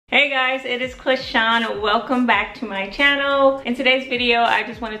guys, it is Cleshawn. Welcome back to my channel. In today's video, I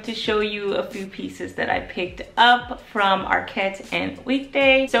just wanted to show you a few pieces that I picked up from Arket and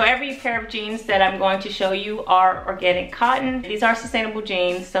Weekday. So every pair of jeans that I'm going to show you are organic cotton. These are sustainable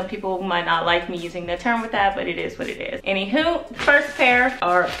jeans. Some people might not like me using the term with that, but it is what it is. Anywho, the first pair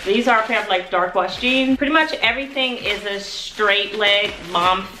are, these are a pair of like dark wash jeans. Pretty much everything is a straight leg,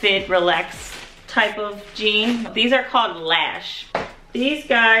 mom fit, relaxed type of jean. These are called Lash. These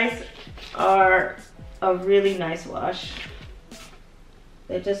guys are a really nice wash.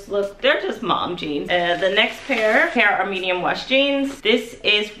 They just look, they're just mom jeans. The next pair are medium wash jeans. This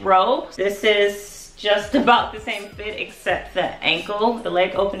is Row. This is just about the same fit except the ankle. The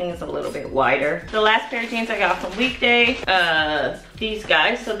leg opening is a little bit wider. The last pair of jeans I got from Weekday, these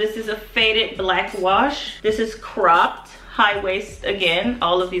guys. So this is a faded black wash. This is cropped. High waist again.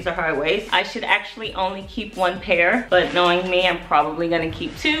 All of these are high waist. I should actually only keep one pair, but knowing me, I'm probably gonna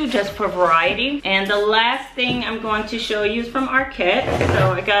keep two just for variety. And the last thing I'm going to show you is from Arket.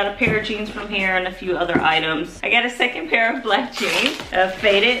 So I got a pair of jeans from here and a few other items. I got a second pair of black jeans,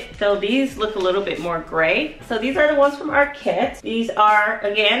 faded. So these look a little bit more gray. So these are the ones from Arket. These are,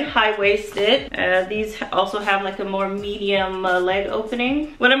 again, high-waisted. These also have like a more medium leg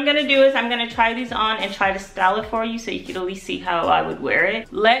opening. What I'm gonna do is I'm gonna try these on and try to style it for you so you can see how I would wear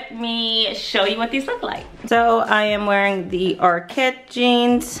it. Let me show you what these look like. So I am wearing the Arket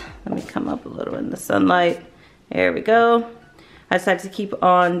jeans. Let me come up a little in the sunlight. There we go. I decided to keep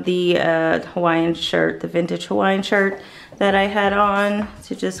on the Hawaiian shirt, the vintage Hawaiian shirt that I had on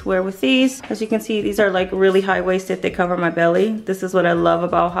to just wear with these. As you can see, these are like really high-waisted. They cover my belly. This is what I love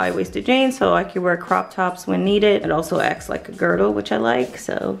about high-waisted jeans, so I can wear crop tops when needed. It also acts like a girdle, which I like,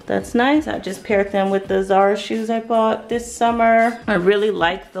 so that's nice. I just paired them with the Zara shoes I bought this summer. I really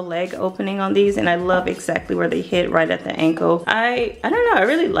like the leg opening on these, and I love exactly where they hit, right at the ankle. I don't know, I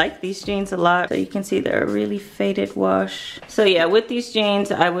really like these jeans a lot. So you can see they're a really faded wash. So yeah, with these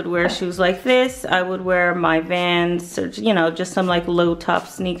jeans, I would wear shoes like this. I would wear my Vans, or you know, just some like low top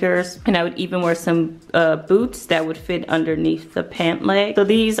sneakers, and I would even wear some boots that would fit underneath the pant leg. So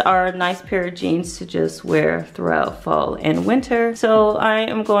these are a nice pair of jeans to just wear throughout fall and winter. So I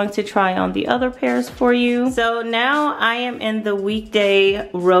am going to try on the other pairs for you. So now I am in the Weekday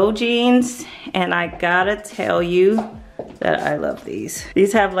Row jeans, and I gotta tell you that I love these.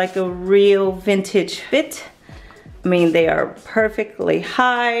 These have like a real vintage fit. I mean, they are perfectly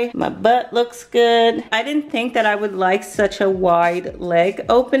high. My butt looks good. I didn't think that I would like such a wide leg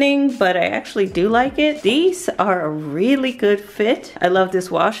opening, but I actually do like it. These are a really good fit. I love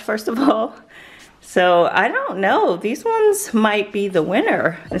this wash, first of all. So I don't know, these ones might be the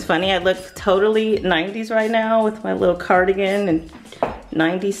winner. It's funny, I look totally 90s right now with my little cardigan and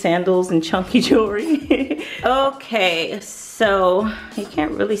 90s sandals and chunky jewelry. Okay, so you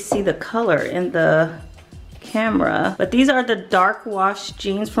can't really see the color in the camera, but these are the dark wash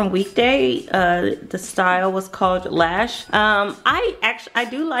jeans from Weekday. The style was called Lash. I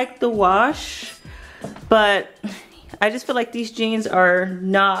do like the wash, but I just feel like these jeans are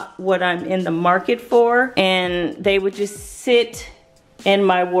not what I'm in the market for, and they would just sit in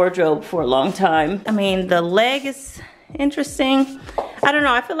my wardrobe for a long time. I mean, the leg is interesting. I don't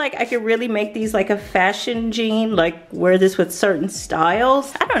know, I feel like I could really make these like a fashion jean, like wear this with certain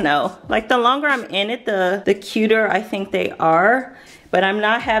styles. I don't know, like the longer I'm in it, the cuter I think they are, but I'm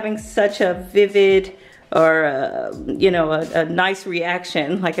not having such a vivid or you know, a nice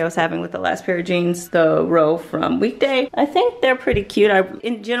reaction like I was having with the last pair of jeans, the Row from Weekday. I think they're pretty cute. I,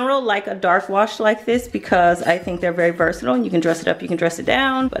 in general, like a dark wash like this because I think they're very versatile and you can dress it up, you can dress it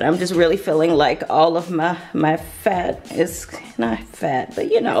down, but I'm just really feeling like all of my fat is, not fat, but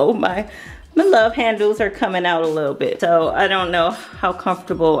you know, my love handles are coming out a little bit. So I don't know how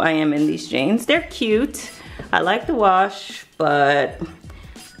comfortable I am in these jeans. They're cute. I like the wash, but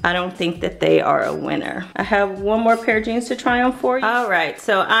I don't think that they are a winner. I have one more pair of jeans to try on for you. All right,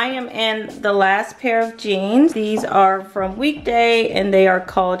 so I am in the last pair of jeans. These are from Weekday and they are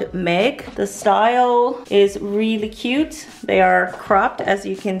called Meg. The style is really cute. They are cropped, as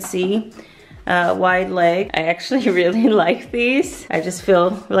you can see, wide leg. I actually really like these. I just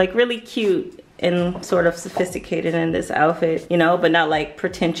feel like really cute and sort of sophisticated in this outfit, you know, but not like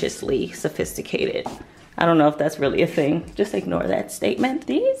pretentiously sophisticated. I don't know if that's really a thing. Just ignore that statement.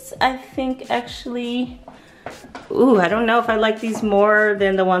 These, I think, actually, ooh, I don't know if I like these more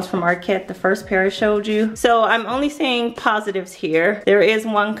than the ones from Arket, the first pair I showed you. So I'm only saying positives here. There is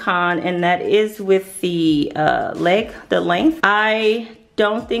one con, and that is with the leg, the length. I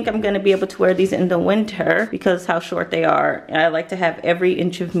don't think I'm gonna be able to wear these in the winter because how short they are. I like to have every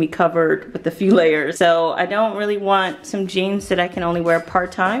inch of me covered with a few layers. So I don't really want some jeans that I can only wear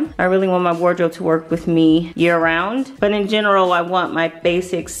part-time. I really want my wardrobe to work with me year-round. But in general, I want my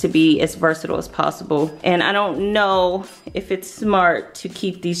basics to be as versatile as possible. And I don't know if it's smart to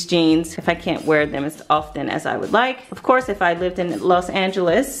keep these jeans if I can't wear them as often as I would like. Of course, if I lived in Los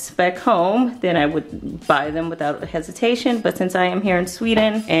Angeles back home, then I would buy them without hesitation. But since I am here in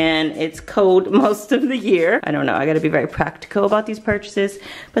Sweden and it's cold most of the year, I don't know, I gotta be very practical about these purchases.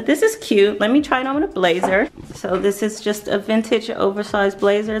 But this is cute. Let me try it on with a blazer. So this is just a vintage oversized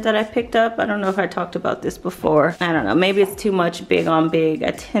blazer that I picked up. I don't know if I talked about this before. I don't know, maybe it's too much big on big.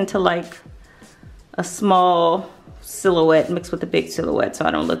 I tend to like a small silhouette mixed with a big silhouette so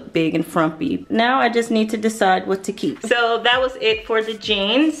I don't look big and frumpy. Now I just need to decide what to keep. So that was it for the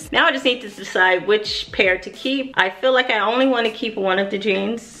jeans. Now I just need to decide which pair to keep. I feel like I only want to keep one of the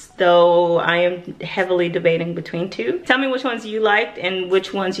jeans, though I am heavily debating between two. Tell me which ones you liked and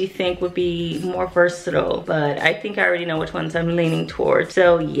which ones you think would be more versatile, but I think I already know which ones I'm leaning towards.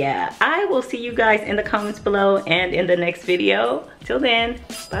 So yeah, I will see you guys in the comments below and in the next video. Till then,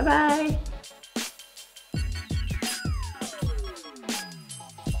 bye bye.